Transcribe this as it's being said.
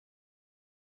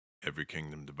Every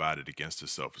kingdom divided against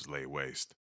itself is laid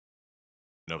waste.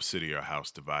 No city or house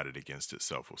divided against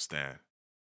itself will stand.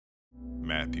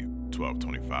 Matthew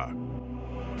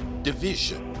 12:25.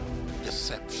 Division,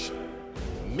 deception,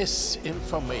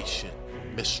 misinformation,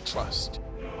 mistrust.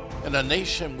 In a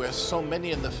nation where so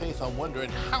many in the faith are wondering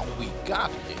how we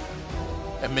got here,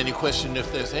 and many question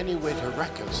if there's any way to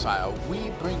reconcile,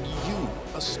 we bring you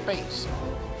a space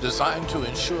designed to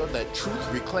ensure that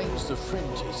truth reclaims the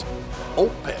fringes,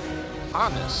 open,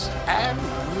 honest, and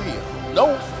real.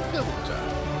 No filter.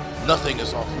 Nothing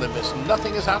is off limits.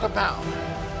 Nothing is out of bounds.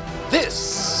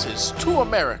 This is Two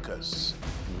Americas,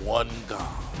 One God.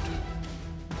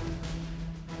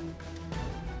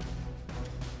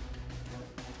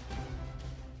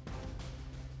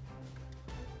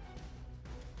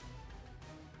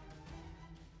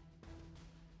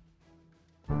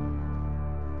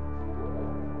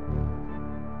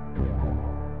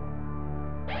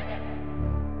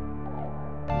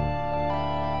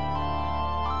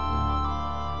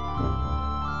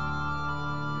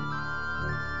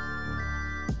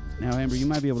 Now, Amber, you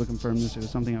might be able to confirm this. It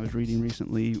was something I was reading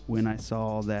recently when I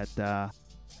saw that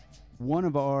one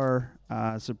of our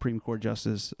Supreme Court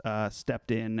justices stepped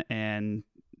in and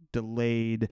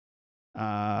delayed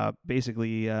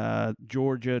basically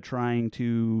Georgia trying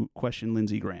to question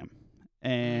Lindsey Graham.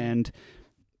 And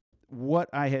what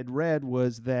I had read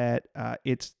was that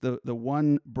it's the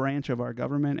one branch of our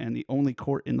government and the only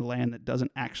court in the land that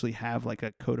doesn't actually have like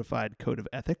a codified code of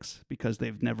ethics because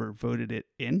they've never voted it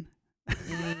in.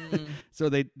 So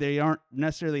they aren't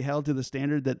necessarily held to the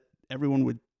standard that everyone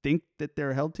would think that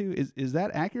they're held to. Is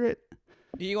that accurate?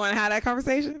 Do you want to have that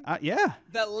conversation? Yeah.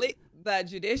 The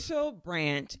judicial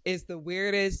branch is the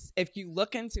weirdest. If you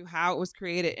look into how it was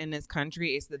created in this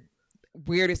country, it's the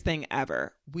weirdest thing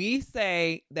ever. We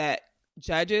say that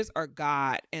judges are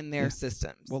God in their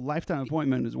systems. Well, lifetime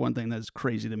appointment is one thing that's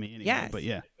crazy to me anyway. Yes. But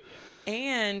yeah.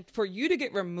 And for you to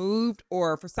get removed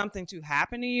or for something to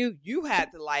happen to you, you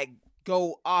had to like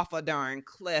go off a darn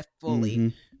cliff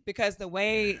fully because the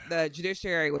way the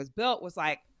judiciary was built was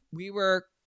like we were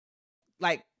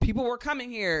like people were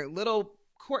coming here, little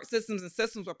court systems and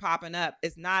systems were popping up.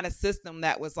 It's not a system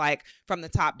that was like from the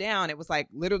top down. It was like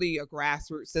literally a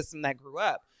grassroots system that grew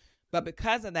up. But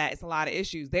because of that, it's a lot of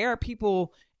issues. There are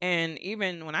people, and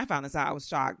even when I found this out, I was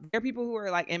shocked. There are people who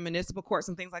are like in municipal courts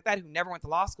and things like that who never went to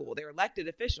law school. They're elected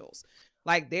officials.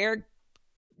 Like they're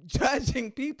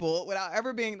judging people without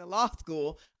ever being to law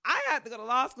school. I had to go to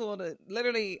law school to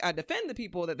literally defend the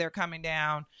people that they're coming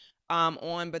down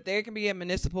on. But there can be a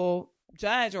municipal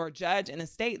judge or a judge in a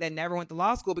state that never went to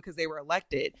law school because they were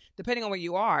elected, depending on where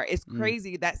you are. It's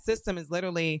crazy. That system is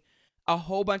literally a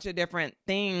whole bunch of different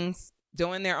things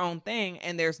doing their own thing,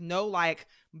 and there's no like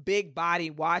big body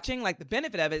watching. Like the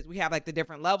benefit of it is we have like the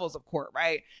different levels of court,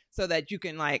 right? So that you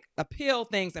can like appeal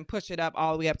things and push it up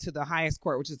all the way up to the highest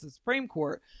court, which is the Supreme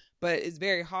Court. But it's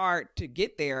very hard to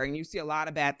get there, and you see a lot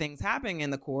of bad things happening in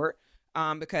the court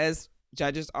because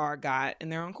judges are God in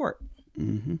their own court.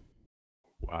 Mm-hmm.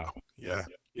 Wow. Yeah.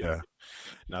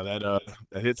 Now that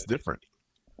hits different.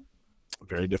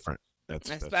 Very different.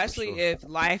 Especially that's for sure. if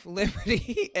life,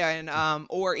 liberty, and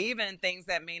or even things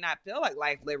that may not feel like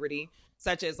life, liberty,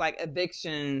 such as like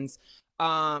evictions,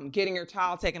 getting your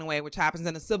child taken away, which happens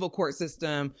in the civil court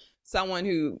system. Someone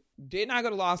who did not go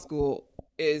to law school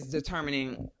is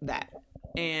determining that,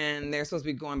 and they're supposed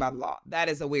to be going by the law. That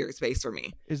is a weird space for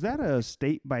me. Is that a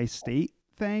state by state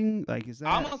thing? Like, is that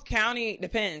almost county?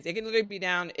 Depends. It can literally be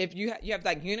down if you have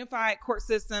like unified court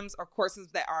systems or court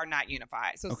systems that are not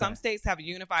unified. So some states have a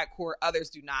unified court, others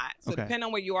do not. So depending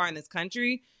on where you are in this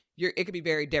country, it could be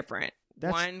very different.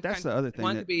 That's the other thing.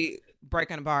 One could be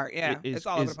breaking apart. Yeah, it's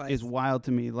all over the place. It's wild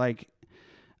to me. Like,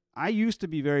 I used to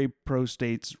be very pro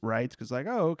states' rights because, like,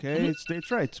 oh, okay, it's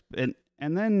states' rights, and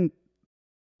then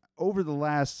over the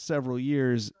last several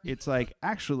years, it's like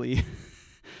actually.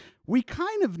 We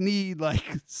kind of need like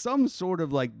some sort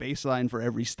of like baseline for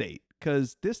every state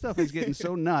because this stuff is getting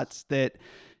so nuts that,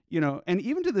 and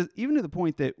even to the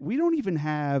point that we don't even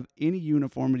have any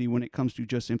uniformity when it comes to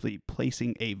just simply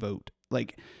placing a vote.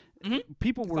 Like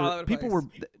people were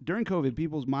during COVID,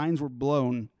 people's minds were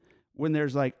blown when there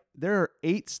are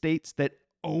 8 states that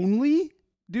only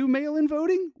do mail-in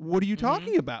voting. What are you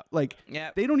talking about? Like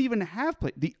they don't even have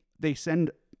they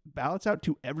send ballots out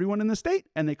to everyone in the state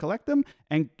and they collect them,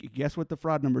 and guess what the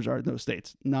fraud numbers are in those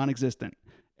states? Non-existent.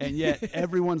 And yet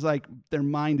everyone's like, their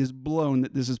mind is blown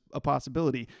that this is a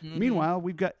possibility. Mm-hmm. Meanwhile,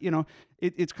 we've got,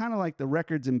 it's kind of like the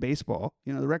records in baseball.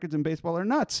 The records in baseball are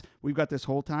nuts. We've got this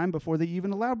whole time before they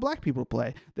even allowed black people to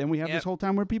play. Then we have this whole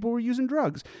time where people were using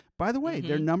drugs. By the way,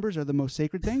 their numbers are the most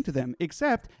sacred thing to them,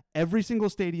 except every single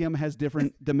stadium has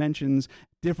different dimensions,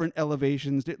 different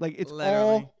elevations. Like, it's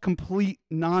all complete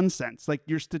nonsense. Like,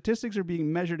 your statistics are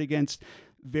being measured against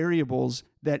variables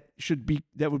that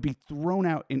would be thrown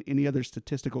out in any other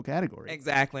statistical category.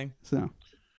 Exactly. So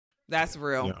that's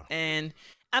real. Yeah. And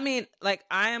I mean, like,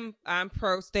 I'm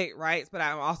pro state rights, but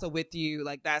I'm also with you.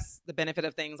 Like, that's the benefit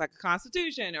of things like the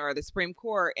Constitution or the Supreme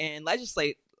Court and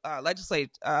the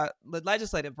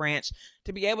legislative branch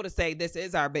to be able to say this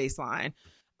is our baseline,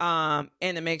 and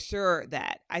to make sure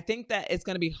that I think that it's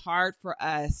going to be hard for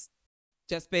us,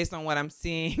 just based on what I'm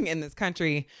seeing in this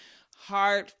country,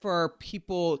 hard for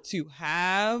people to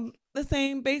have the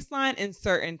same baseline in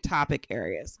certain topic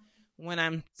areas. When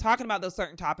I'm talking about those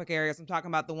certain topic areas, I'm talking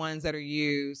about the ones that are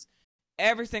used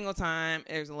every single time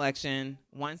there's an election.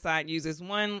 One side uses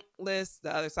one list,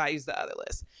 the other side uses the other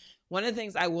list. One of the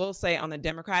things I will say on the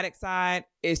Democratic side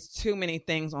is too many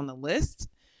things on the list,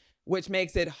 which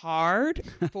makes it hard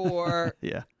for...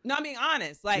 Yeah. No, I'm being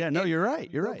honest. Like, yeah, no, you're right.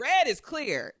 You're right. Red is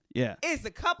clear. Yeah. It's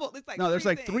a couple. It's like no, there's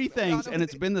like three things, and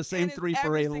it's been the same three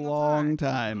for a long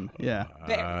time. Yeah.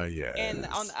 Yes. And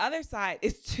on the other side,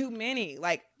 it's too many.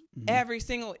 Like, every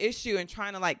single issue, and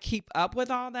trying to like keep up with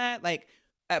all that, like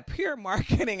pure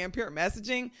marketing and pure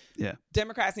messaging. Yeah.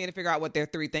 Democrats need to figure out what their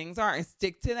three things are and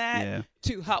stick to that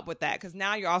to help with that. Because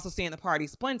now you're also seeing the party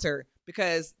splinter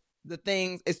because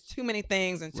it's too many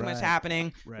things and too much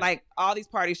happening. Right. Like, all these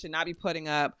parties should not be putting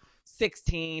up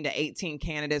 16 to 18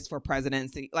 candidates for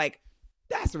presidency. Like,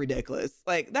 that's ridiculous.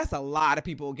 Like, that's a lot of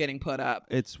people getting put up.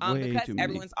 It's way because too many.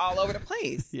 everyone's all over the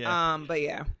place. But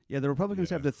yeah. Yeah, the Republicans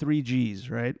have the 3 Gs,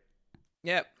 right?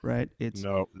 Yep. Right. It's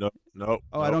No. Oh,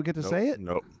 I don't get to say it?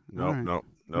 No. All right. No.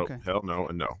 Okay. Hell no,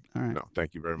 and no. All right. No,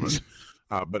 thank you very much.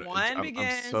 But One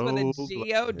begins with a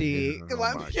G-O-D.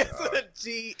 One begins with a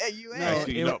G-A-U-A. No,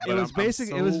 Actually, it was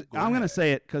basically. It was. I'm gonna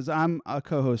say it because I'm a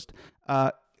co-host.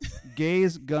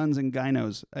 Gays, guns, and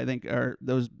gynos, I think, are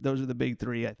those are the big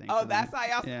 3, I think. Oh, that's how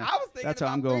y'all... Yeah. I was thinking that's how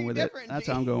about I'm going 3 with it. different That's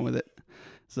Gs. how I'm going with it.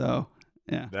 So,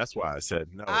 yeah. That's why I said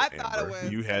no. I thought Amber. it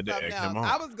was You had to something egg else. him on.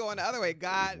 I was going the other way.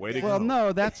 God. Way to Well, go.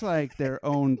 no, that's like their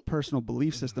own personal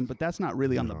belief system, but that's not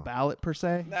really on the ballot per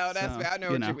se. No, that's So, fair. I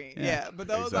know what you mean. Yeah, but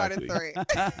those are the 3.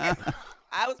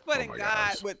 I was putting my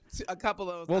God gosh. with a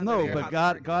couple of those. Well, under no, there.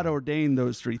 but God ordained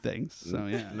those 3 things. So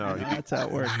yeah, No, that's how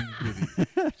it works.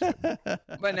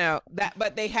 But no,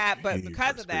 but Hey,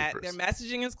 because of that, creepers. their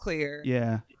messaging is clear.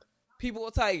 Yeah, People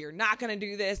will tell you, you're not going to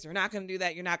do this, you're not going to do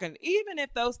that, you're not going to, even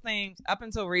if those things, up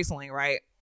until recently, right?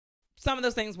 Some of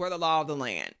those things were the law of the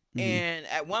land. And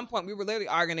at one point, we were literally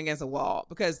arguing against a wall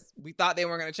because we thought they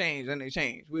weren't going to change, and they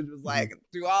changed, which was like,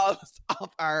 threw all of us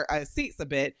off our seats a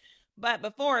bit. But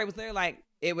before, it was there like,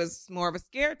 it was more of a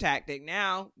scare tactic.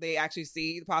 Now they actually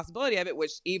see the possibility of it,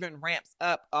 which even ramps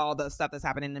up all the stuff that's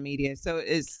happening in the media. So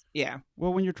it's, yeah.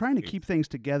 Well, when you're trying to keep things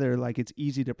together, like, it's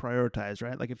easy to prioritize,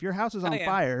 right? Like, if your house is on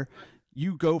fire,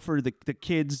 you go for the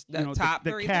kids, The top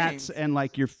the 3 cats, things. and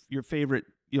like your favorite,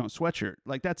 sweatshirt.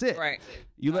 Like, that's it. Right.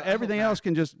 Everything else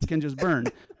can just burn.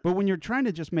 But when you're trying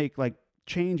to just make like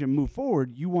change and move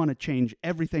forward, you want to change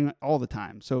everything all the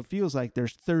time. So it feels like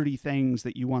there's 30 things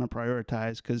that you want to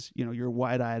prioritize because you're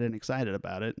wide-eyed and excited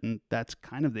about it, and that's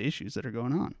kind of the issues that are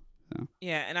going on. So.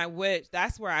 Yeah, and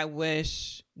that's where I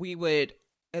wish we would,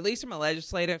 at least from a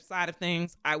legislative side of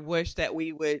things, I wish that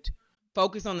we would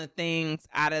focus on the things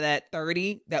out of that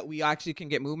 30 that we actually can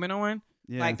get movement on.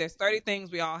 Yeah. Like, there's 30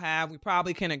 things we all have. We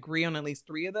probably can agree on at least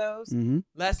 3 of those.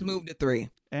 Let's move to 3.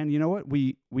 And you know what?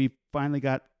 We finally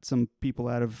got some people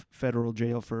out of federal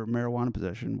jail for marijuana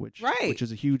possession, which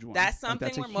is a huge one. That's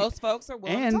something where most folks are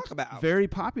willing to talk about. Very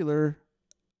popular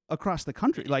across the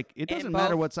country. Like, it doesn't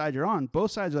matter what side you're on.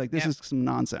 Both sides are like, this is some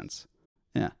nonsense.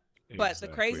 Yeah. But the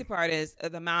crazy part is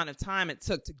the amount of time it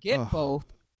took to get both.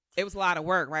 It was a lot of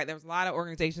work, right? There was a lot of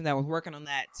organizations that was working on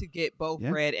that to get both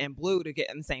red and blue to get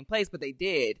in the same place, but they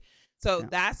did. So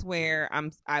that's where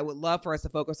I would love for us to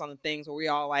focus on the things where we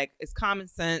all like, it's common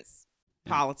sense,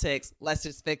 politics, let's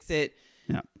just fix it.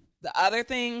 Yeah. The other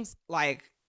things,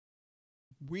 like,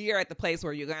 we are at the place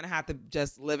where you're going to have to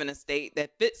just live in a state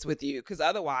that fits with you. Because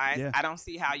otherwise, I don't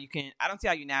see how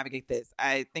you navigate this.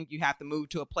 I think you have to move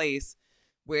to a place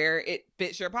where it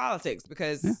fits your politics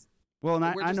because... Yeah. Well, and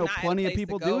I know plenty of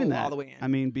people doing that. All the way in. I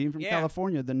mean, being from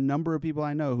California, the number of people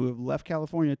I know who have left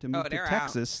California to move to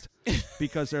Texas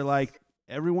because they're like,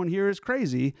 everyone here is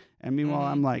crazy. And meanwhile,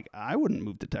 I'm like, I wouldn't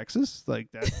move to Texas. Like,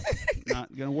 that's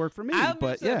not going to work for me. I've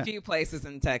but been to a few places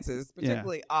in Texas,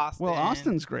 particularly Austin. Well,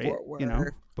 Austin's great, Fort Worth. you know,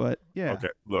 but yeah. Okay,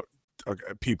 look, okay,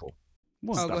 people.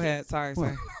 Well, Oh, go ahead. Sorry.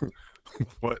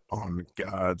 What on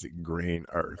God's green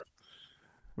earth?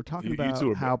 we're talking You about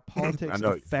two are how bad. politics I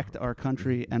know. affect our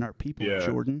country and our people, Yeah.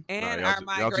 Jordan. And Nah,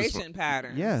 our y'all just migration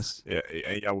patterns. Yes. Yeah,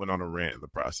 and y'all went on a rant in the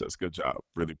process. Good job.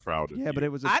 Really proud of you. Yeah, but it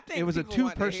was I think a people want to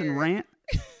 2-person hear it. rant.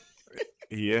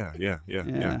 Yeah.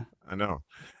 I know.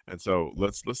 And so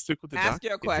let's stick with the Ask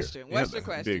your docket question. here. What's Yeah, your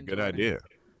that'd be a question, good Jordan? idea.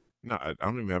 No, I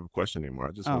don't even have a question anymore.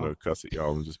 I just want Oh. to cuss at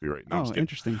y'all and just be right. No, I'm Oh, just kidding.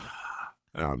 interesting.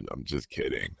 I'm just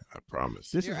kidding. I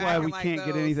promise. This You're is why acting we like can't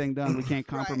get those- anything done. We can't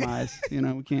Right. compromise. You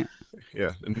know, we can't.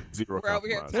 Yeah, zero We're over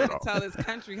here compromise trying at to all. tell this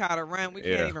country how to run. We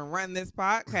Yeah. can't even run this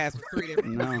podcast with 3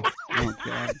 different No. Oh,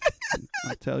 God.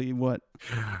 I'll tell you what.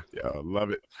 Yeah, I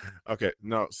love it. Okay,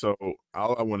 no, so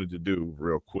all I wanted to do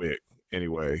real quick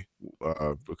anyway,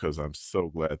 because I'm so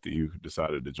glad that you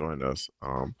decided to join us,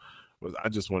 was I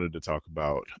just wanted to talk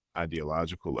about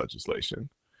ideological legislation,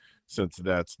 since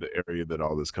that's the area that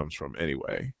all this comes from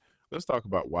anyway. Let's talk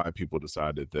about why people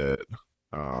decided that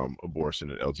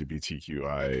abortion and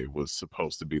LGBTQIA was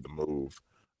supposed to be the move,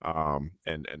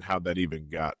 and how that even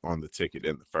got on the ticket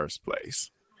in the first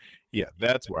place. Yeah,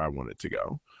 that's where I wanted to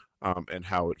go. And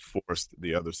how it forced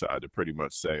the other side to pretty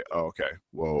much say, oh, okay,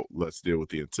 well, let's deal with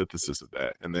the antithesis of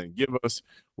that, and then give us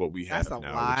what we have That's a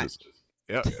now, lot. which is,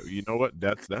 yeah, you know what?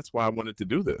 That's why I wanted to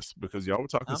do this, because y'all were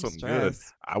talking I'm something stressed.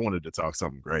 good. I wanted to talk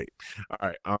something great. All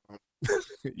right.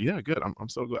 Yeah, good. I'm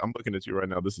so good. I'm looking at you right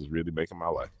now. This is really making my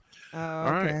life. Oh,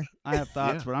 All right. okay. I have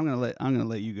thoughts, Yeah. but I'm gonna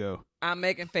let you go. I'm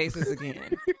making faces again.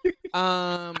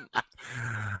 I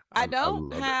don't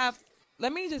love it. have.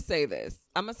 Let me just say this.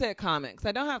 I'm gonna say a comment because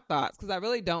I don't have thoughts because I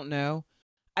really don't know.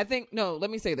 Let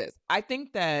me say this. I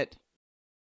think that,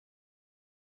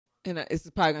 and it's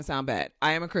probably gonna sound bad.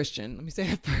 I am a Christian. Let me say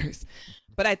that first.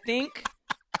 But I think.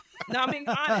 No, I'm being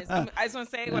honest. I just want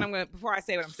to say what I'm going to, before I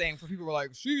say what I'm saying, for people who are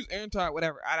like, she's anti,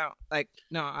 whatever. I don't, like,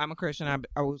 no, I'm a Christian.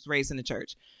 I was raised in the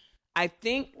church. I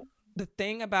think the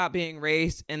thing about being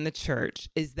raised in the church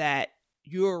is that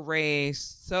you're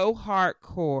raised so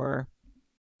hardcore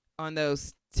on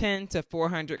those 10 to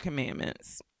 400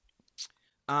 commandments.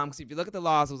 Because if you look at the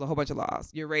laws, there's a whole bunch of laws.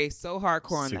 You're raised so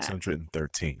hardcore on that.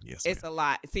 613. Yes. It's a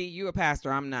lot. See, you a pastor.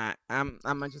 I'm not. I'm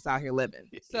just out here living.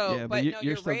 So, yeah, but you, no,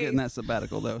 you're still getting raised- that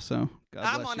sabbatical though. So God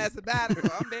I'm bless on you. that sabbatical.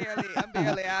 I'm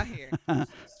barely out here.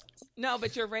 No,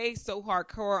 but you're raised so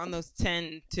hardcore on those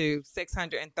 10 to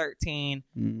 613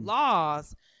 Mm.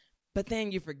 laws, but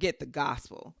then you forget the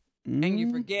gospel. And you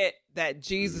Mm. forget that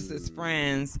Jesus's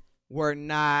friends were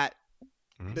not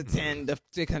the 10 to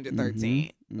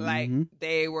 613. Like, Mhm.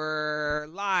 they were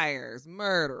liars,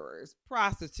 murderers,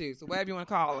 prostitutes, or whatever you want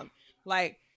to call them.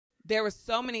 Like, there were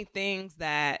so many things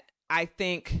that I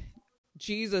think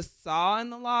Jesus saw in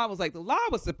the law. Was like, the law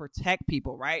was to protect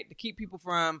people, right? To keep people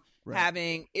from Right.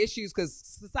 having issues, because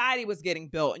society was getting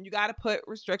built, and you got to put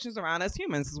restrictions around us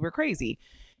humans because we're crazy.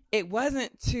 It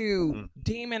wasn't to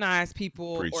demonize people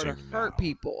or to Preaching hurt now.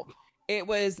 people. It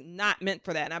was not meant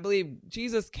for that. And I believe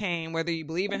Jesus came, whether you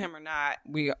believe in him or not,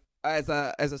 we as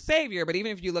a savior, but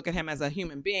even if you look at him as a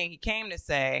human being, he came to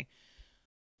say,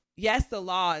 yes, the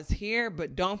law is here,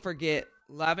 but don't forget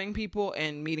loving people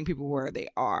and meeting people where they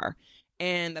are.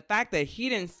 And the fact that he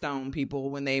didn't stone people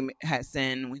when they had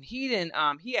sinned, when he didn't,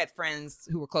 he had friends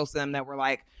who were close to them that were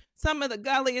like some of the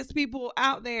gulliest people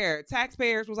out there.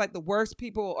 Taxpayers was like the worst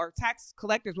people, or tax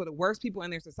collectors were the worst people in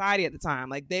their society at the time.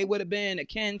 Like, they would have been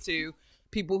akin to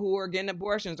people who are getting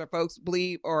abortions, or folks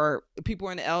believe, or people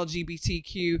in the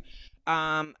LGBTQ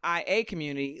IA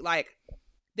community. Like,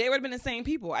 they would have been the same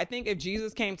people. I think if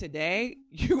Jesus came today,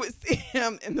 you would see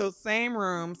him in those same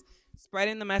rooms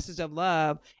spreading the message of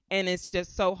love. And it's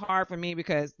just so hard for me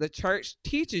because the church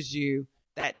teaches you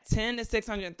that 10 to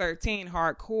 613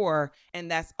 hardcore, and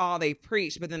that's all they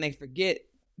preach. But then they forget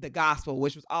the gospel,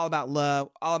 which was all about love,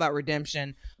 all about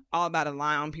redemption, all about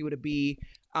allowing people to be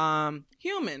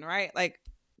human, right? Like,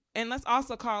 and let's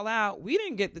also call out, we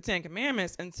didn't get the 10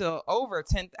 commandments until over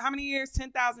 10,000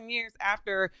 years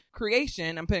after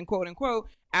creation. I'm putting quote unquote,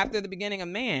 after the beginning of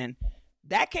man.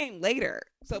 That came later.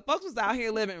 So folks was out here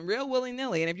living real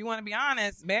willy-nilly. And if you want to be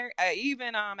honest,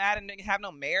 even Adam didn't have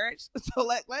no marriage. So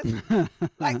let's like,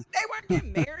 they weren't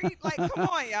getting married. Like, come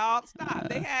on, y'all, stop.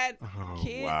 They had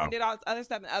kids wow. and did all this other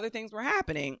stuff, and other things were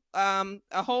happening. A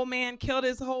whole man killed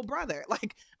his whole brother.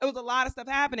 Like, it was a lot of stuff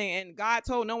happening, and God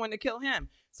told no one to kill him.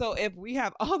 So if we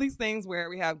have all these things where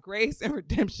we have grace and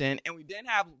redemption, and we didn't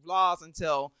have laws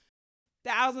until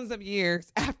thousands of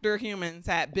years after humans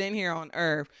had been here on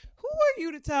Earth. Who are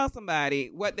you to tell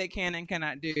somebody what they can and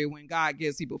cannot do when God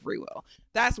gives people free will?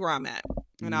 That's where I'm at,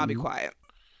 and I'll be quiet.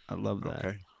 I love that.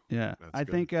 Okay. Yeah, That's I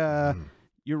good. think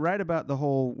you're right about the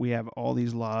whole. We have all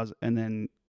these laws, and then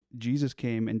Jesus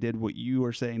came and did what you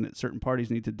are saying that certain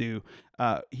parties need to do.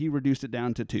 He reduced it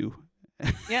down to 2.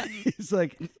 Yeah, He's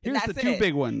like, here's the 2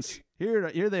 big ones.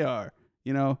 Here they are.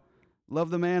 You know,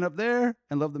 love the man up there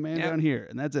and love the man down here,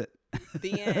 and that's it.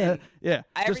 The end. Yeah,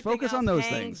 Everything just focus else on those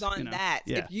hangs things. on you know? that.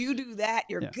 Yeah. If you do that,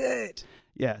 you're good.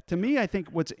 Yeah, to me, I think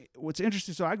what's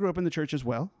interesting. So I grew up in the church as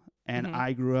well, and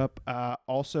I grew up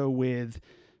also with,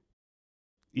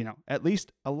 at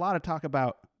least a lot of talk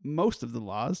about most of the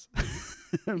laws,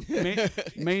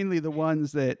 mainly the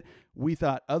ones that we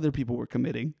thought other people were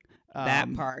committing.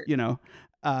 That part,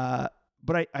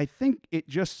 But I think it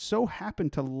just so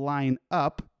happened to line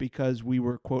up because we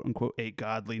were, quote unquote, a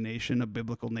godly nation, a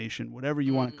biblical nation, whatever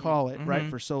you want to call it, right,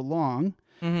 for so long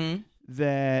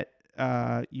that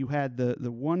you had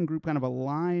the one group kind of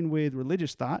align with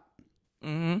religious thought.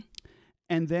 And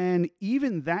then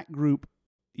even that group,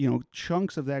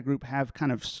 chunks of that group have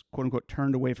kind of, quote unquote,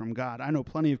 turned away from God. I know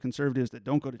plenty of conservatives that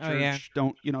don't go to church,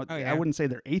 I wouldn't say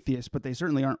they're atheists, but they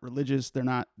certainly aren't religious. They're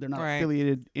not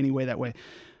affiliated anyway that way.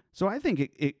 So I think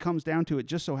it comes down to, it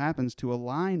just so happens to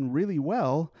align really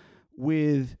well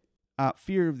with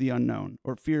fear of the unknown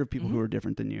or fear of people who are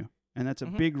different than you. And that's a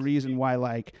big reason why,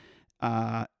 like,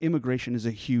 immigration is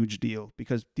a huge deal,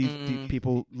 because these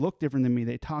people look different than me.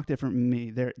 They talk different than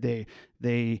me.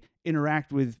 They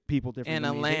interact with people different in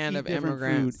than a me. land of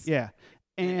immigrants. Food. Yeah.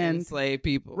 And enslaved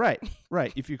people. Right.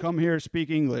 If you come here, speak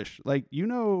English. Like,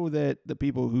 that the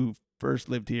people who first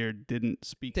lived here didn't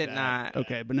speak Did that. not.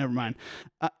 Okay, but never mind.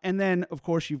 And then, of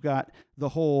course, you've got the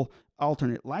whole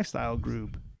alternate lifestyle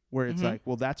group where it's like,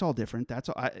 well, that's all different. That's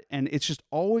all, and it's just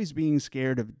always being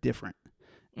scared of different.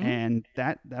 And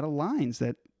that aligns.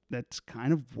 That's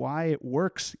kind of why it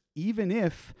works, even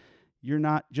if you're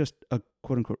not just a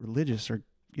quote unquote religious or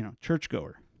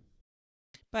churchgoer.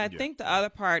 But I think the other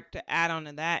part to add on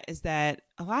to that is that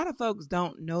a lot of folks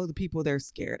don't know the people they're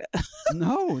scared of.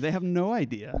 No, they have no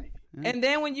idea. And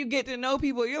then when you get to know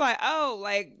people, you're like,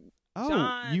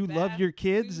 John, you love your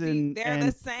kids, Susie, they're and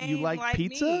the same. you like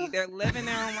pizza. Me. They're living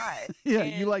their own life. Yeah,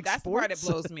 and you like that's sports. the part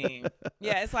that blows me.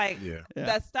 Yeah, it's like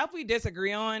the stuff we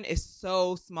disagree on is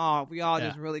so small. If we all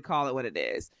just really call it what it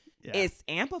is. Yeah. It's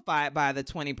amplified by the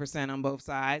 20% on both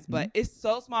sides, but it's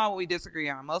so small what we disagree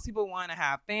on. Most people want to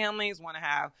have families, want to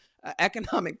have an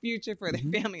economic future for their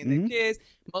family and their kids.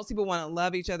 Most people want to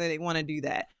love each other. They want to do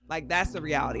that. Like, that's the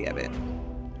reality of it.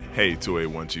 Hey,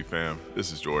 2A1G fam,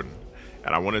 this is Jordan,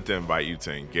 and I wanted to invite you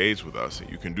to engage with us, and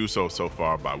you can do so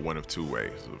far by one of 2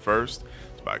 ways. The first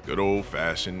is by good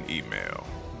old-fashioned email.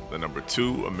 The number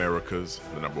 2, America's,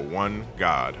 the number 1,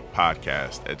 God,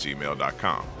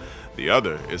 podcast@gmail.com. The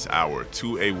other is our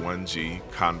 2A1G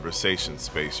conversation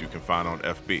space you can find on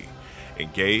FB.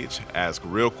 Engage, ask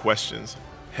real questions.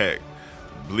 Heck,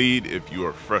 bleed if you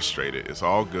are frustrated. It's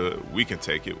all good. We can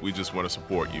take it. We just want to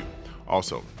support you.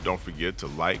 Also, don't forget to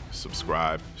like,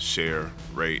 subscribe, share,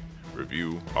 rate,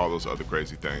 review, all those other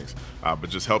crazy things. But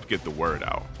just help get the word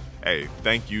out. Hey,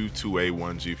 thank you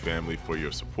 2A1G family for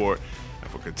your support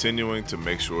and for continuing to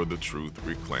make sure the truth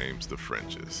reclaims the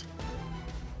fringes.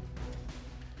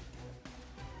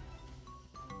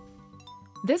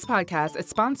 This podcast is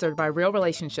sponsored by Real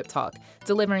Relationship Talk,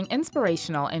 delivering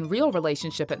inspirational and real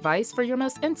relationship advice for your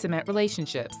most intimate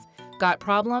relationships. Got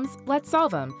problems? Let's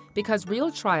solve them, because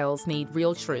real trials need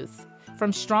real truths.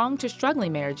 From strong to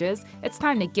struggling marriages, it's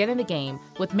time to get in the game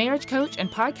with marriage coach and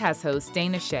podcast host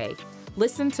Dana Shea.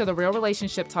 Listen to the Real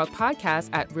Relationship Talk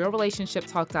podcast at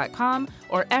realrelationshiptalk.com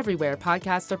or everywhere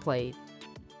podcasts are played.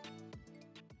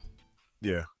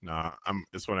 Yeah,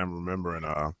 it's what I'm remembering.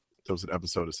 There was an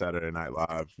episode of Saturday Night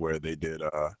Live where they did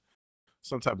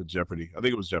some type of Jeopardy. I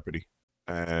think it was Jeopardy,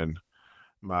 and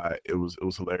it was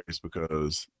hilarious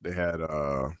because they had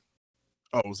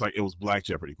it was Black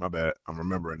Jeopardy. My bad, I'm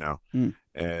remembering now.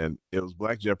 And it was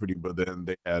Black Jeopardy, but then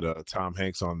they had Tom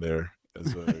Hanks on there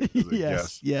as a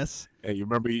guest. Yes. And you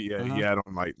remember, he had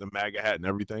on like the MAGA hat and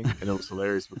everything, and it was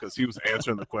hilarious because he was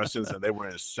answering the questions, and they were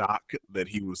in shock that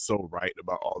he was so right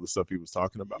about all the stuff he was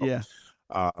talking about. Yeah.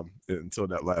 Until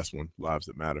that last one, Lives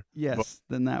That Matter. Yes, but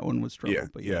then that one was trouble.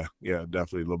 Yeah,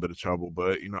 definitely a little bit of trouble.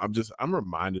 But I'm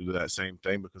reminded of that same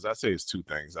thing because I say it's 2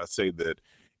 things. I say that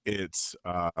it's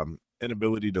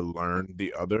inability to learn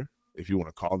the other, if you want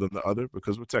to call them the other,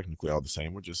 because we're technically all the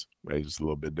same. We're just maybe just a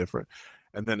little bit different.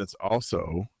 And then it's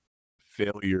also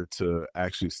failure to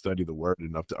actually study the word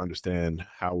enough to understand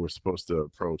how we're supposed to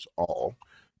approach all,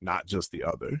 not just the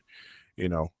other.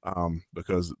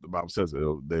 because the Bible says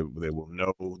they will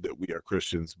know that we are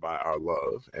Christians by our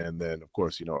love. And then, of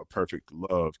course, a perfect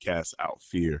love casts out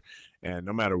fear. And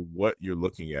no matter what you're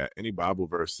looking at, any Bible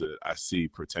verse that I see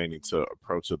pertaining to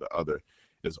approach of the other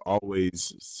is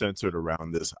always centered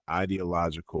around this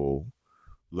ideological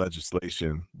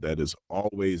legislation that is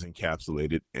always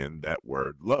encapsulated in that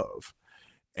word love.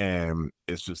 And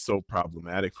it's just so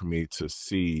problematic for me to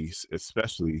see,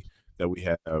 especially that we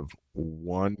have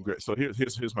one great. So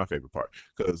here's my favorite part,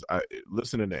 because I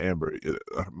listening to Amber,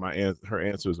 her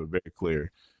answers are very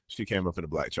clear. She came up in a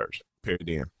black church, period,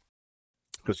 end.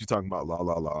 Because she's talking about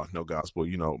law, no gospel.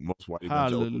 Most white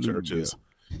evangelical churches.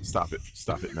 Stop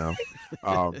it now.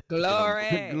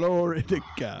 Glory, glory to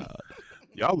God.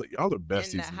 Y'all are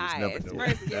besties. In the highest.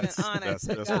 First, giving honor to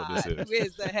that's God, what this is. who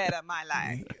is the head of my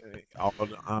life. All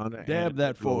the honor. Dab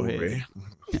that forehead.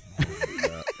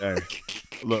 Hey,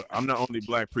 look, I'm the only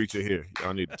black preacher here.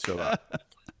 Y'all need to chill out.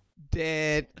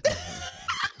 Dead.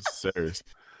 Serious.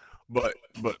 But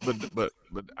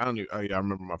I don't. I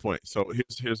remember my point. So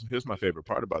here's my favorite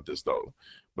part about this, though,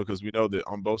 because we know that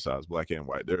on both sides, black and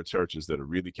white, there are churches that are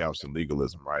really couched in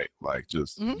legalism, right? Like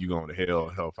just you going to hell,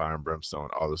 hellfire and brimstone,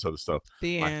 all this other stuff.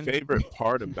 My favorite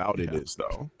part about it is,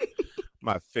 though,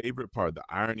 my favorite part, the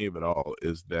irony of it all,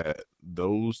 is that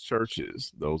those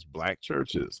churches, those black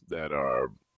churches that are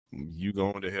you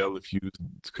going to hell if you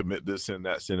commit this sin,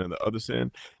 that sin, and the other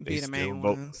sin, they still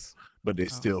vote, but they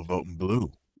still voting blue.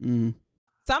 Mm.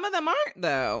 Some of them aren't,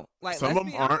 though. Like, some let's of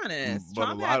be them aren't, honest. but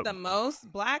Trump had the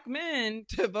most black men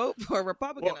to vote for a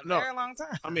Republican in a very long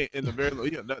time. I mean, in the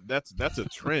very that's a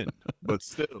trend, but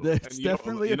still, that's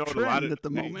definitely a trend at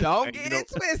the moment. Don't get it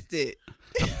twisted.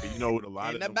 What a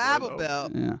lot in of the Bible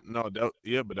Belt. Yeah. No,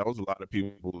 but that was a lot of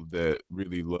people that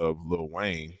really love Lil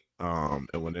Wayne.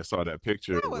 And when they saw that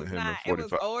picture with him in 45, it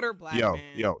was older black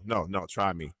men. No,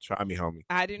 try me, homie.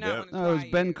 I do not want to try it was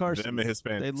Ben you. Carson. Them and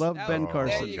Hispanics. They love Ben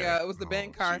Carson. There you go. It was the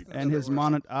Ben Carson. And his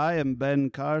I am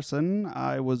Ben Carson.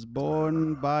 I was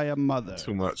born by a mother.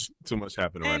 Too much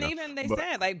happening right now. And even they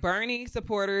said, like, Bernie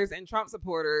supporters and Trump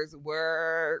supporters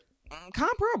were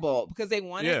comparable because they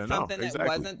wanted something that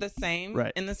wasn't the same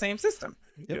in the same system.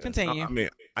 Continue. I mean,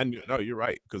 I knew. No, you're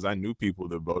right, because I knew people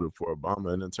that voted for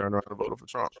Obama and then turned around and voted for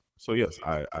Trump. So yes,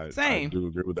 I do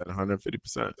agree with that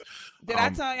 150%. Did I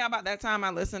tell y'all about that time I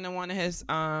listened to one of his? Did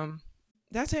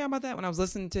I tell y'all about that when I was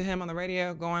listening to him on the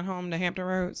radio going home to Hampton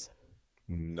Roads?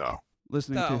 No.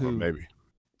 Listening to who? Maybe.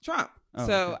 Trump. Oh,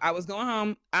 so okay. I was going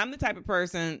home. I'm the type of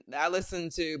person that I listen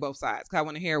to both sides because I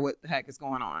want to hear what the heck is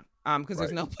going on. Because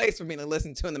there's no place for me to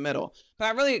listen to in the middle.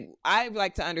 But I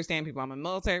like to understand people. I'm a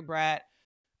military brat.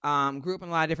 Grew up in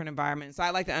a lot of different environments. So I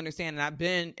like to understand, and I've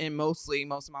been in most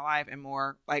of my life and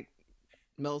more like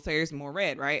military is more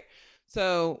red, right?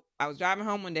 So I was driving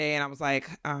home one day and I was like,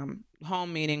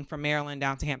 home meeting from Maryland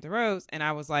down to Hampton Roads, and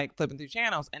I was like flipping through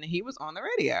channels, and he was on the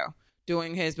radio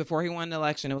doing his before he won the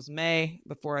election. It was May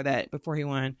before he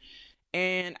won.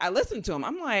 And I listened to him.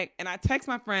 I'm like, and I text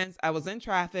my friends. I was in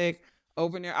traffic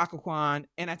over near Occoquan,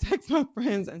 and I text my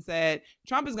friends and said,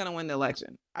 Trump is going to win the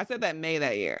election. I said that May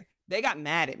that year. They got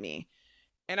mad at me.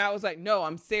 And I was like, no,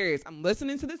 I'm serious. I'm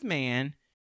listening to this man.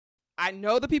 I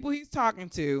know the people he's talking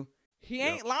to. He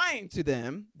ain't lying to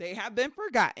them. They have been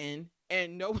forgotten.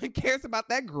 And no one cares about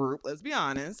that group. Let's be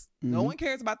honest. Mm-hmm. No one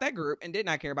cares about that group and did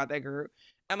not care about that group.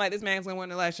 I'm like, this man's going to win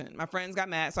the election. My friends got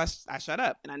mad, so I shut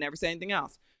up and I never said anything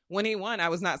else. When he won, I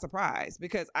was not surprised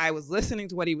because I was listening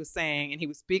to what he was saying and he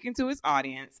was speaking to his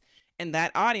audience. And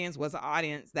that audience was an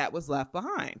audience that was left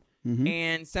behind. Mm-hmm.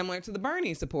 And similar to the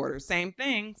Bernie supporters, same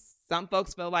thing. Some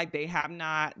folks feel like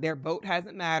their vote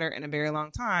hasn't mattered in a very long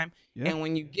time. Yeah. And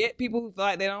when you get people who feel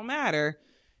like they don't matter,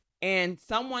 and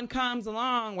someone comes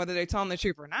along, whether they're telling the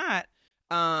truth or not,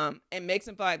 and makes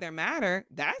them feel like they matter,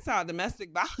 that's how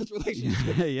domestic violence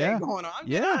relationships going on. I'm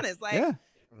being honest. Like,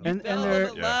 you feel a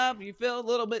little bit love, you feel a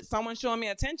little bit someone showing me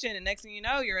attention, and next thing you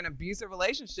know, you're in an abusive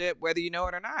relationship, whether you know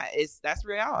it or not. That's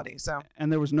reality. So,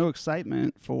 and there was no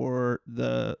excitement for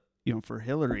for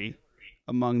Hillary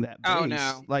among that base. Oh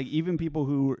no! Like even people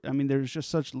who, there's just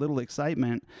such little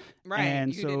excitement, right?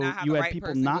 And you so did not have you the had right people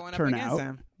person not going turn up out.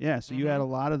 Him. Yeah, so you had a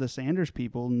lot of the Sanders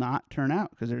people not turn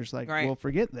out because they're just like, well,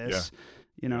 forget this. Yeah.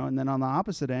 And then on the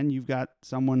opposite end, you've got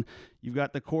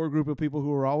the core group of people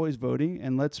who are always voting,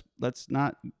 and let's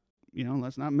not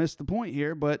miss the point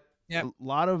here, but a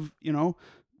lot of,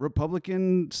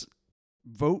 Republicans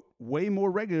vote way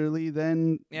more regularly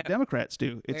than Democrats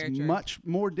do. It's much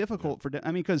more difficult for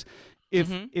them. Because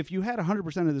if you had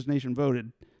 100% of this nation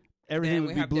voted, everything then would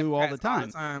we be have blue all the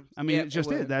Democrats time. time. I mean, Yep, it just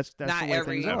would. is. That's Not the way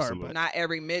every things are. Absolutely. But not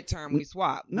every midterm we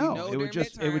swap. We no, know it would during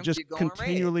just midterms, you're going red.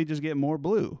 continually just get more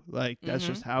blue. Like that's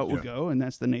just how it would go, and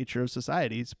that's the nature of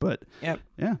societies. But Yep.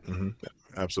 yeah,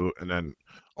 Absolutely. And then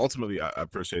ultimately, I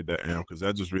appreciate that, Am, because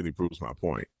that just really proves my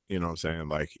point. You know what I'm saying?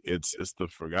 Like it's the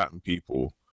forgotten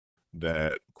people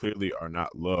that clearly are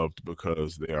not loved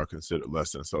because they are considered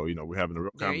less than. So, we're having a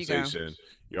real There you go. conversation.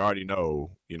 You already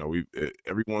know,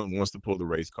 everyone wants to pull the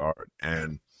race card.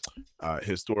 And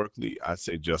historically, I'd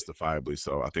say justifiably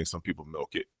so. I think some people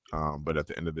milk it. But at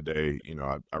the end of the day,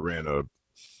 I ran a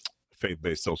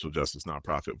faith-based social justice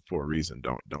nonprofit for a reason.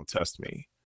 Don't test me.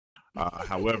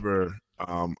 However,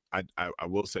 I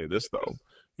will say this though,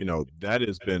 that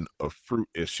has been a fruit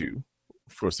issue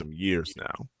for some years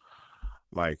now.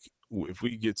 Like if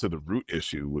we get to the root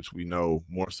issue, which we know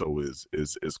more so is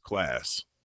class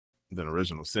than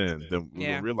original sin, then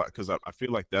we'll realize, because I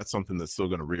feel like that's something that's still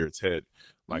going to rear its head.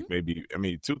 Like maybe,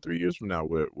 2-3 years from now,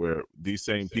 where these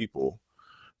same people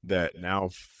that now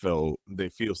feel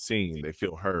seen, they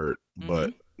feel heard,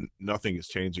 but nothing is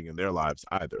changing in their lives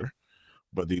either.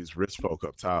 But these rich folk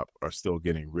up top are still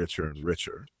getting richer and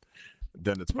richer.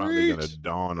 Then it's finally going to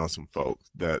dawn on some folks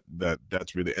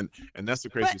that's really, and that's the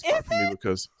craziest part for me,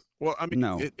 because, well, I mean,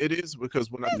 No. it is,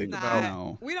 because when I think not. about,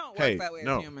 No. We don't work Hey, that way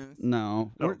no. as humans.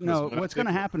 no, No, 'cause no. when I What's think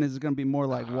going to of- happen is it's going to be more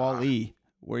like Wall-E,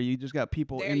 where you just got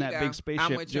people There in you that go. big I'm spaceship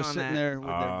with you just on sitting that. there with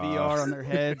their VR on their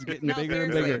heads, getting No, bigger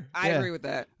and seriously, bigger. I Yeah. agree with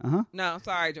that. Uh-huh. No,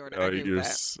 sorry, Jordan. I agree with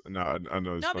that. No, I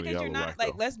know it's No, funny. because Y'all you're are not whack,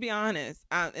 like. though. Let's be honest,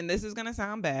 and this is gonna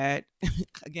sound bad.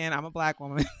 Again, I'm a black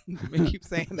woman. I keep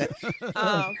saying that,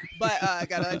 but I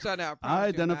gotta let y'all know. I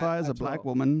identify as a black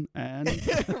woman, and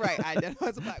Right, I identify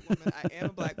as a black woman. I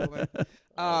am a black woman.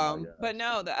 But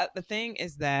no, the thing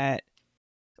is that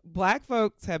Black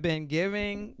folks have been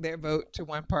giving their vote to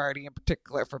one party in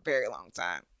particular for a very long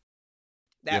time.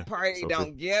 That party so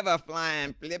don't give a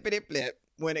flying flippity flip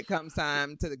when it comes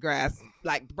time to the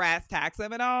brass tacks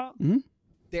of it all.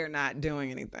 They're not doing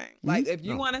anything. Like if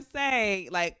you want to say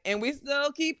like, and we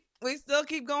still keep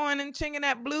going and chinging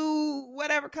that blue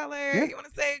whatever color you want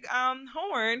to say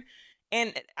horn.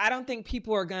 And I don't think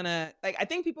people are gonna I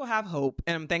think people have hope,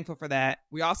 and I'm thankful for that.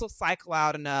 We also cycle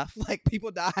out enough, like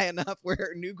people die enough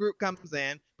where a new group comes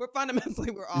in, but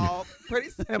fundamentally we're all pretty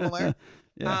similar.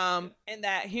 And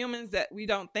that humans, that we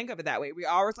don't think of it that way. We're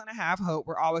always gonna have hope.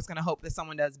 We're always gonna hope that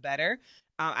someone does better.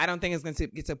 I don't think it's gonna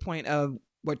get to a point of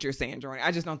what you're saying, Jordan.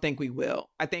 I just don't think we will.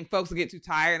 I think folks will get too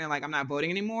tired and like, I'm not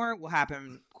voting anymore, will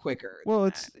happen quicker. Well,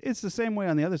 it's the same way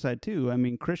on the other side too. I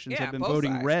mean, Christians have been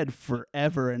voting red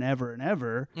forever and ever and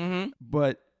ever,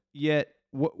 but yet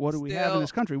what do we have in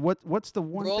this country? What's the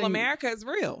one rural thing? America is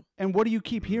real. And what do you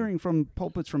keep hearing from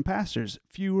pulpits from pastors?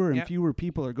 Fewer and fewer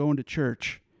people are going to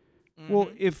church.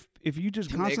 Well, if you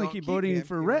just constantly keep voting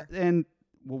for red, and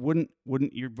wouldn't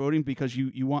you're voting because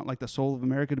you want like the soul of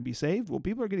America to be saved? Well,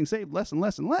 people are getting saved less and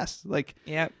less and less. Like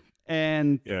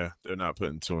and they're not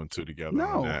putting two and two together. No,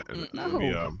 on that. And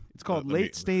no. It's called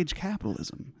late stage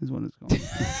capitalism, is what it's called.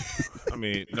 I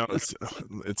mean, no,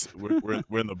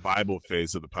 we're in the Bible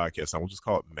phase of the podcast. I will just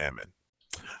call it mammon.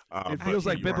 It feels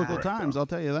like biblical times. I'll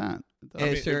tell you that.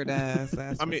 It sure does.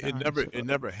 I mean, it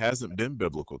never hasn't been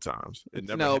biblical times. It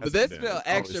never. No, but this been. feels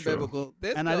extra biblical.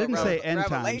 This and I didn't say end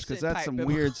times because that's some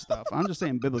biblical. weird stuff. I'm just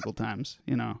saying biblical times.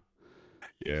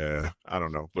 Yeah, I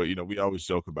don't know, but we always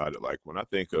joke about it. Like when I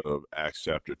think of Acts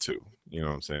chapter 2, you know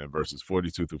what I'm saying, verses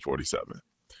 42 through 47,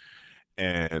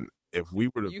 and if we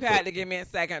were to, you had to give me a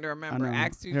second to remember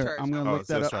Acts 2 Here, church. I'm gonna look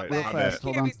that up real fast.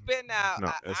 Hold Can't on. be spitting out.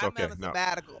 No, it's I'm okay. on a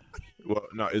sabbatical. Well,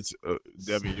 no, it's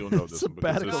Debbie. You'll know this one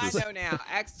because Sabbatical. this I is, know now.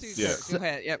 Acts 2 church. Go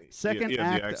ahead. Yep. Second the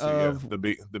act Acts, of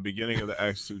the beginning of the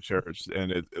Acts 2 church,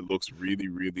 and it looks really,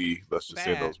 really, let's just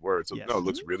say Bad. those words. Yes. No, it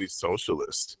looks really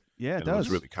socialist. yeah, it and does. It looks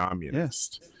really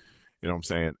communist. You know what I'm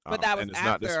saying? But that was and it's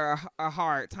not this, after a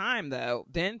hard time, though.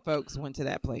 Then folks went to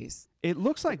that place. It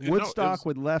looks like You know, Woodstock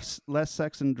with less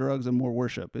sex and drugs and more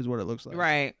worship is what it looks like.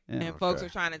 Right. Yeah. And folks are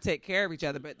trying to take care of each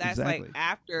other. But that's Exactly. like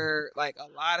after like a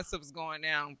lot of stuff was going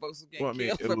down. Folks were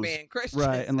getting killed for being Christians.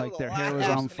 Right, and There like was a their lot hair was on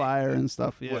happening. fire and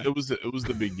stuff. Yeah. Well, it was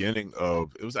the beginning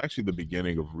of, it was actually the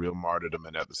beginning of real martyrdom,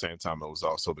 and at the same time, it was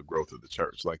also the growth of the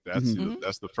church. Like that's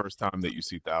that's the first time that you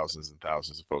see thousands and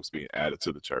thousands of folks being added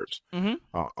to the church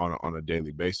on a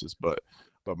daily basis. But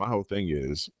But my whole thing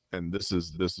is, and this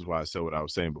is why I said what I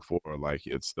was saying before, like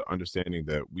it's the understanding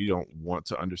that we don't want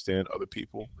to understand other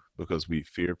people because we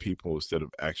fear people instead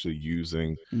of actually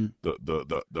using Mm.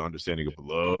 the understanding of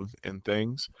love and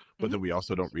things. But Mhm. then we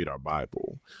also don't read our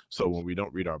Bible. So when we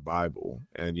don't read our Bible,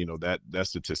 and that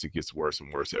statistic gets worse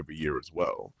and worse every year as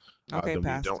well, Okay, then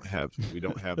Pastor. we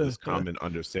don't have this common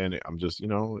understanding. I'm just,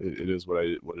 it is what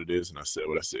it is, and I said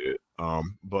what I said.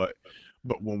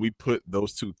 But when we put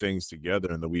those two things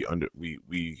together and then we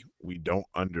don't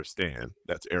understand,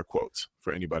 that's air quotes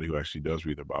for anybody who actually does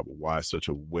read the Bible, why such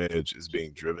a wedge is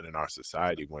being driven in our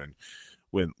society when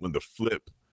the flip,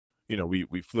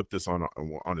 we flip this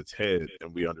on its head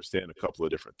and we understand a couple of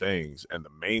different things. And the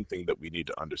main thing that we need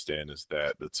to understand is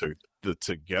that the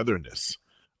togetherness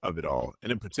of it all,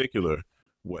 and in particular,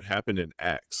 what happened in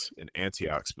Acts, in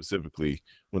Antioch specifically,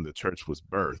 when the church was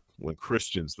birthed, when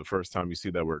Christians, the first time you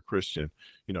see that word Christian,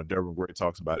 Derwin Gray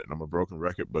talks about it, and I'm a broken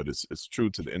record, but it's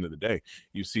true to the end of the day.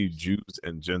 You see Jews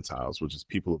and Gentiles, which is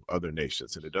people of other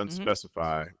nations, and it doesn't Mhm.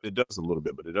 specify, it does a little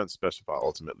bit, but it doesn't specify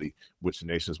ultimately which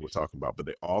nations we're talking about, but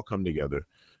they all come together.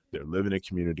 They're living in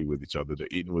community with each other. They're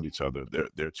eating with each other.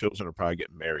 Their children are probably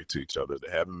getting married to each other.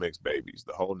 They're having mixed babies.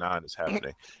 The whole nine is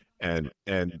happening. And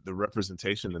the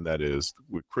representation in that is,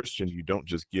 with Christian, you don't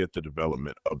just get the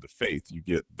development of the faith, you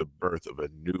get the birth of a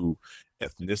new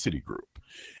ethnicity group.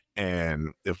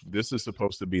 And if this is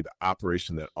supposed to be the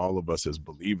operation that all of us as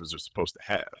believers are supposed to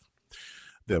have,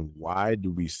 then why do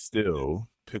we still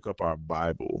pick up our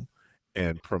Bible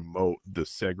and promote the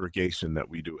segregation that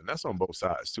we do? And that's on both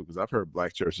sides too, because I've heard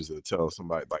black churches that tell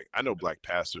somebody, like, I know black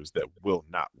pastors that will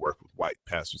not work with white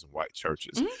pastors and white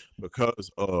churches Mhm. because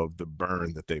of the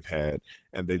burn that they've had,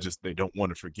 and they don't want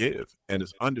to forgive. And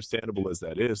as understandable as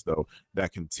that is, though,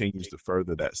 that continues to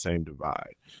further that same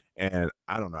divide. And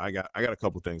I don't know, I got a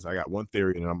couple things. I got one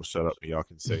theory, and I'm gonna shut up and y'all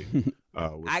can say I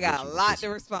what got a you lot what to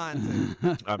you respond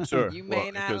to. I'm sure. You Well,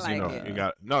 may not because like you it.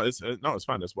 got no, it's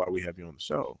fine. That's why we have you on the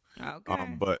show.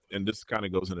 Okay. But and this kind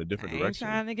of goes in a I different ain't direction.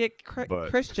 trying to get But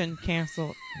Christian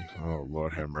canceled. oh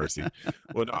Lord have mercy.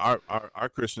 Well, no, our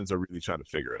Christians are really trying to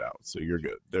figure it out. So you're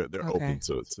good. They're Okay. open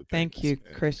to Thank things. you,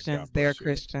 And Christians. God They're bless you.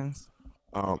 Christians.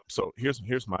 So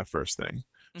here's my first thing.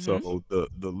 Mm-hmm. So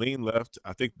the lean left,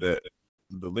 I think that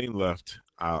the lean left,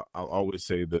 I'll always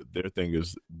say that their thing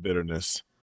is bitterness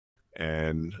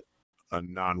and a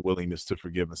non-willingness to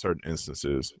forgive in certain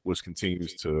instances, which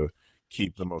continues to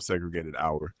keep the most segregated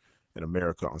hour in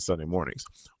America on Sunday mornings.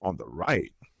 On the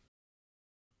right,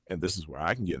 and this is where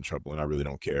I can get in trouble and I really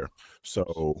don't care.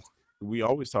 So we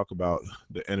always talk about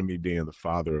the enemy being the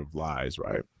father of lies,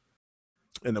 right?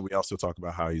 And then we also talk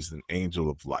about how he's an angel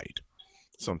of light.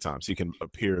 Sometimes he can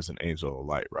appear as an angel of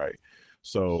light, right?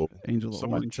 So Angel of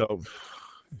somebody Orange. tell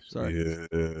Sorry.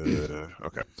 Yeah,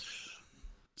 okay.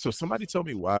 So somebody tell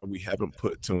me why we haven't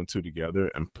put two and two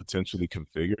together and potentially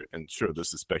configured, and sure,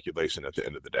 this is speculation at the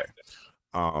end of the day,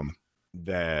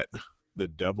 that the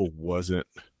devil wasn't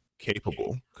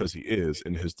capable, because he is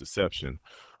in his deception,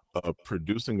 of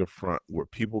producing a front where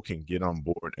people can get on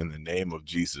board in the name of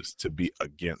Jesus to be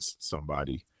against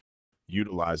somebody,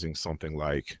 utilizing something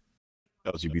like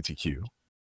LGBTQ,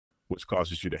 which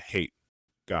causes you to hate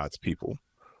God's people,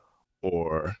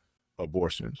 or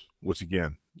abortion, which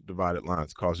again, divided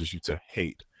lines, causes you to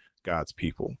hate God's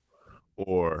people,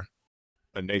 or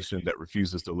a nation that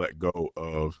refuses to let go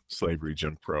of slavery,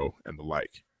 Jim Crow, and the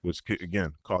like, which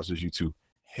again causes you to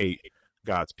hate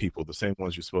God's people, the same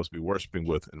ones you're supposed to be worshiping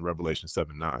with in Revelation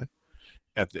 7:9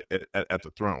 at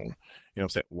the throne. You know what I'm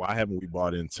saying? Why haven't we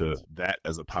bought into that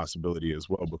as a possibility as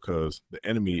well? Because the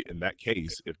enemy in that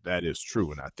case, if that is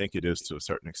true, and I think it is to a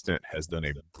certain extent, has done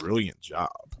a brilliant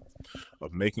job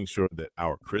of making sure that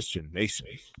our Christian nation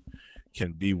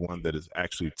can be one that is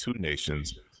actually two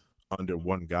nations under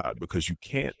one God, because you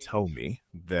can't tell me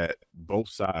that both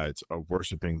sides are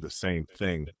worshiping the same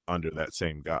thing under that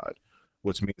same God,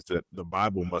 which means that the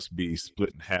Bible must be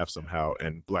split in half somehow,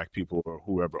 and black people or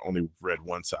whoever only read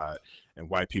one side, and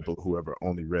white people or whoever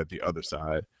only read the other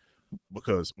side.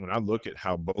 Because when I look at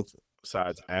how both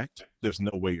sides act, there's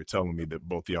no way you're telling me that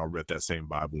both of y'all read that same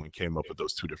Bible and came up with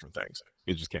those two different things.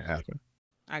 It just can't happen.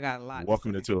 I got a lot.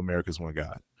 Welcome to America's One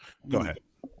God. Go ahead.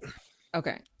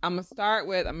 Okay, I'm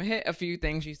gonna hit a few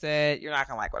things you said. You're not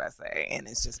gonna like what I say, and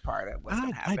it's just part of what's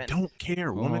gonna happen. I don't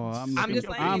care, woman. I'm just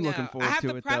letting you know. looking forward I have to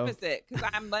to it, preface it because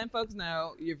I'm letting folks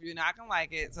know if you're not gonna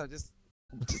like it. So just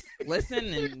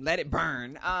listen and let it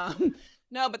burn.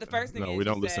 No, but the first thing No, is we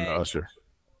don't you listen to said- Usher.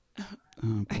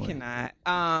 Oh, I boy. cannot.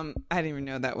 I didn't even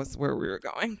know that was where we were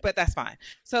going, but that's fine.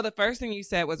 So the first thing you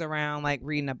said was around like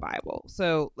reading the Bible.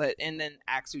 So and then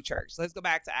Acts 2 Church. Let's go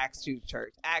back to Acts 2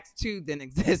 Church. Acts 2 didn't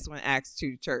exist when Acts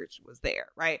 2 Church was there,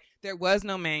 right? There was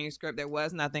no manuscript. There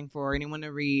was nothing for anyone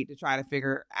to read to try to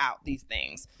figure out these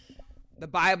things. The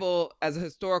Bible, as a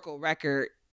historical record,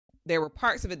 there were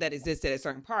parts of it that existed at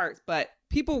certain parts, but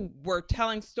people were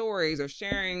telling stories or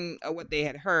sharing what they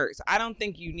had heard. So I don't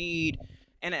think you need,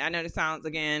 and I know this sounds,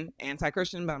 again,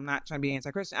 anti-Christian, but I'm not trying to be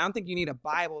anti-Christian. I don't think you need a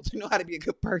Bible to know how to be a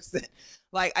good person.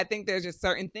 Like, I think there's just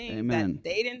certain things Amen. that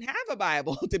they didn't have a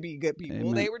Bible to be good people.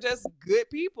 Amen. They were just good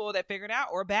people that figured out,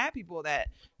 or bad people that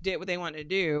did what they wanted to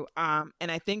do.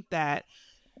 And I think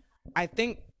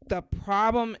the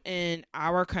problem in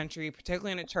our country,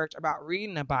 particularly in the church, about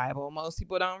reading the Bible, most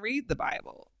people don't read the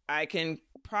Bible. I can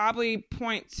probably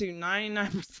point to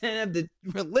 99% of the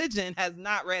religion has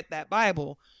not read that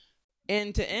Bible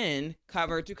end to end,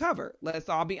 cover to cover. Let's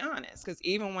all be honest. Because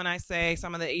even when I say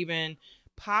some of the even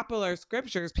popular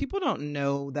scriptures, people don't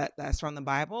know that that's from the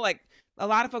Bible. Like, a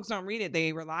lot of folks don't read it.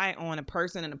 They rely on a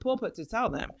person in the pulpit to tell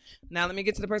them. Now, let me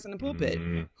get to the person in the pulpit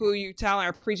who you tell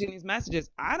are preaching these messages.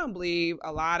 I don't believe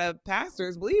a lot of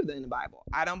pastors believe in the Bible.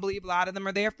 I don't believe a lot of them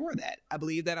are there for that. I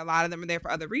believe that a lot of them are there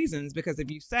for other reasons, because if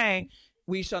you say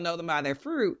we shall know them by their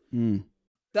fruit,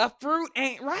 the fruit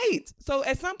ain't right. So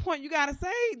at some point you got to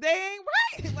say they ain't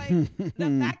right. Like,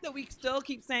 the fact that we still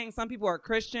keep saying some people are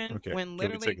Christian when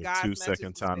literally God's message.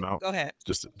 2-second time out? Go ahead.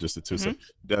 Just a 2 second.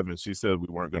 Devin, she said we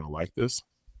weren't going to like this.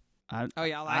 Y'all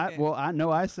like it? Well, I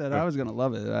know I said I was going to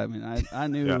love it. I mean, I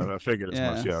knew. Yeah, I figured as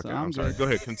much. Yeah, so okay. I'm sorry. good. Go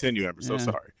ahead. Continue, Amber. So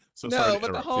sorry. So no, sorry to but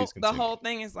interrupt. the whole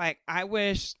thing is like, I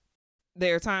wish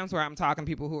there are times where I'm talking to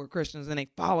people who are Christians and they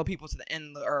follow people to the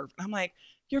end of the earth. I'm like,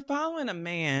 you're following a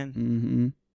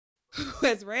man who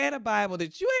has read a Bible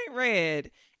that you ain't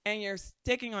read, and you're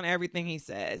sticking on everything he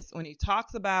says. When he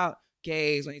talks about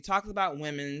gays, when he talks about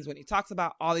women's, when he talks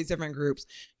about all these different groups,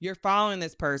 you're following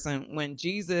this person when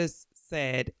Jesus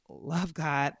said, love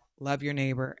God, love your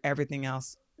neighbor, everything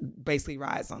else basically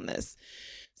rides on this.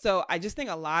 So I just think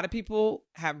a lot of people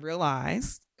have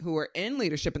realized, who are in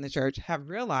leadership in the church, have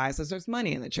realized that there's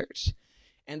money in the church.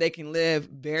 And they can live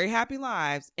very happy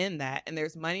lives in that. And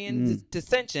there's money in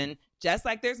dissension, just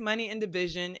like there's money in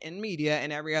division in media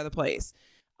and every other place.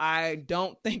 I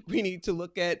don't think we need to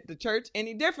look at the church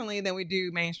any differently than we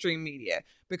do mainstream media,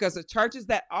 because the churches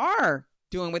that are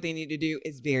doing what they need to do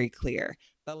is very clear.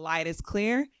 The light is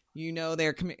clear. You know,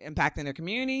 they're impacting their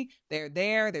community. They're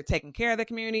there. They're taking care of the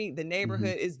community. The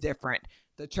neighborhood is different.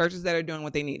 The churches that are doing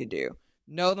what they need to do,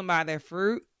 know them by their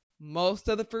fruit. Most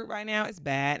of the fruit right now is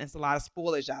bad. And it's a lot of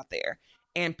spoilage out there.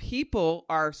 And people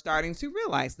are starting to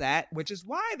realize that, which is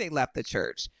why they left the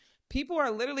church. People are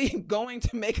literally going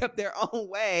to make up their own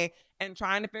way and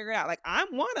trying to figure it out. Like,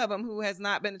 I'm one of them who has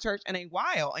not been to church in a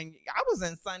while. And I was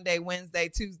in Sunday, Wednesday,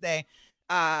 Tuesday,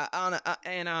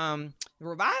 on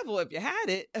revival, if you had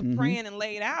it, praying and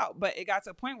laid out. But it got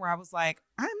to a point where I was like,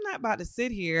 I'm not about to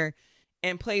sit here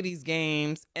and play these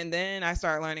games. And then I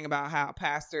started learning about how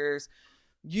pastors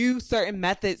use certain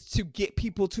methods to get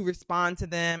people to respond to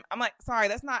them. I'm like, sorry,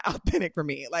 that's not authentic for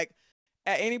me. Like,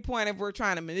 at any point, if we're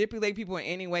trying to manipulate people in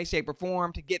any way, shape, or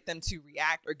form to get them to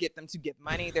react or get them to give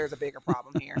money, there's a bigger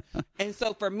problem here. And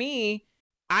so for me,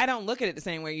 I don't look at it the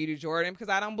same way you do, Jordan, because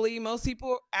I don't believe most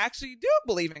people actually do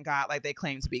believe in God like they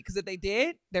claim to be. Because if they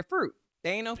did, they're fruit.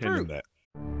 They ain't no fruit. That.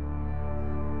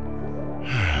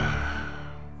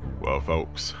 Well,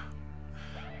 folks,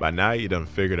 by now you done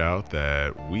figured out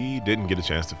that we didn't get a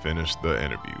chance to finish the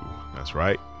interview. That's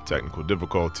right. Technical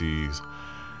difficulties,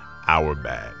 our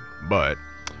bad. But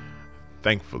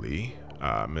thankfully,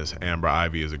 Miss Amber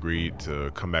Ivey has agreed to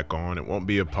come back on. It won't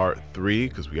be a part 3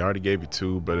 because we already gave you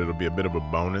 2, but it'll be a bit of a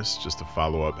bonus just to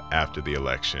follow up after the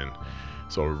election.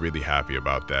 So we're really happy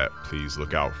about that. Please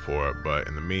look out for it. But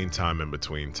in the meantime, in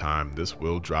between time, this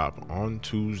will drop on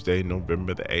Tuesday,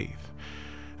 November the 8th.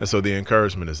 And so the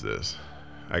encouragement is this.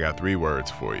 I got 3 words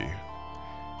for you.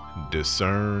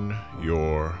 Discern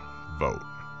your vote.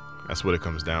 That's what it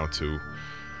comes down to.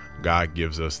 God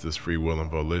gives us this free will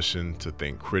and volition to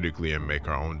think critically and make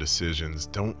our own decisions.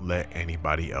 Don't let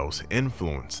anybody else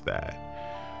influence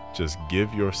that. Just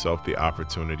give yourself the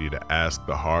opportunity to ask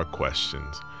the hard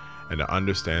questions and to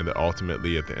understand that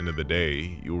ultimately at the end of the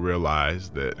day, you'll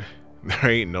realize that there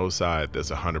ain't no side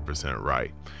that's 100%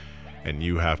 right. And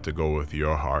you have to go with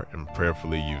your heart, and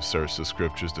prayerfully you search the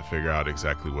scriptures to figure out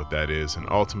exactly what that is. And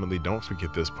ultimately, don't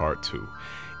forget this part too.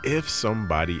 If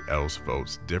somebody else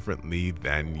votes differently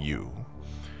than you,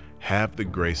 have the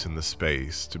grace and the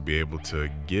space to be able to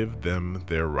give them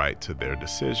their right to their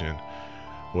decision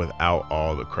without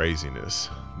all the craziness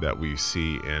that we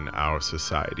see in our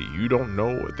society. You don't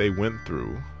know what they went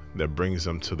through that brings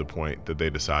them to the point that they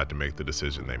decide to make the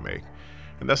decision they make.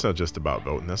 And that's not just about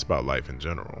voting, that's about life in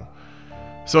general.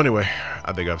 So anyway,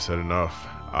 I think I've said enough.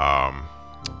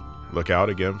 Look out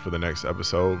again for the next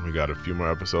episode. We got a few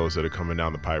more episodes that are coming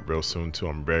down the pipe real soon too.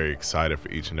 I'm very excited for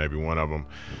each and every one of them.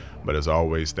 But as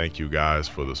always, thank you guys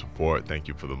for the support. Thank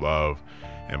you for the love.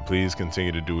 And please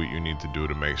continue to do what you need to do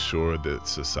to make sure that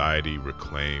society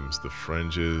reclaims the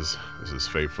fringes. This is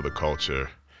Faith for the Culture.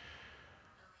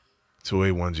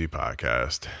 2A1G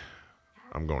podcast.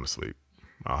 I'm going to sleep.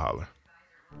 I'll holler.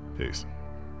 Peace.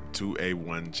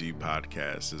 2A1G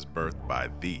podcast is birthed by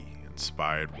the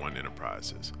Inspired One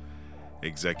Enterprises.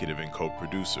 Executive and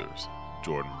co-producers,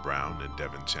 Jordan Brown and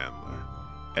Devin Chandler.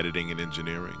 Editing and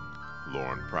engineering,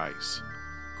 Lauren Price.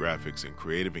 Graphics and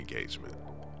creative engagement,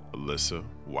 Alyssa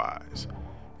Wise.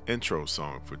 Intro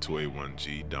song for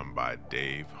 2A1G done by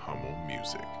Dave Hummel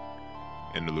Music.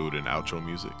 Interlude and outro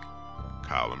music,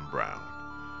 Colin Brown.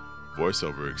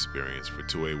 Voiceover experience for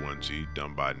 2A1G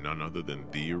done by none other than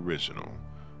the original,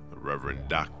 the Reverend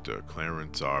Dr.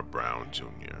 Clarence R. Brown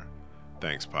Jr.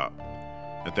 Thanks, Pop.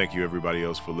 And thank you everybody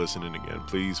else for listening again.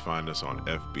 Please find us on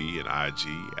FB and IG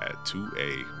at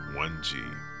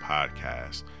 2A1G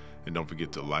Podcast. And don't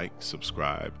forget to like,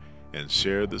 subscribe, and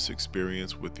share this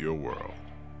experience with your world.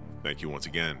 Thank you once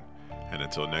again. And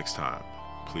until next time,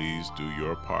 please do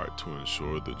your part to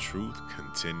ensure the truth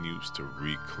continues to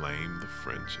reclaim the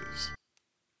fringes.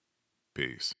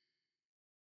 Peace.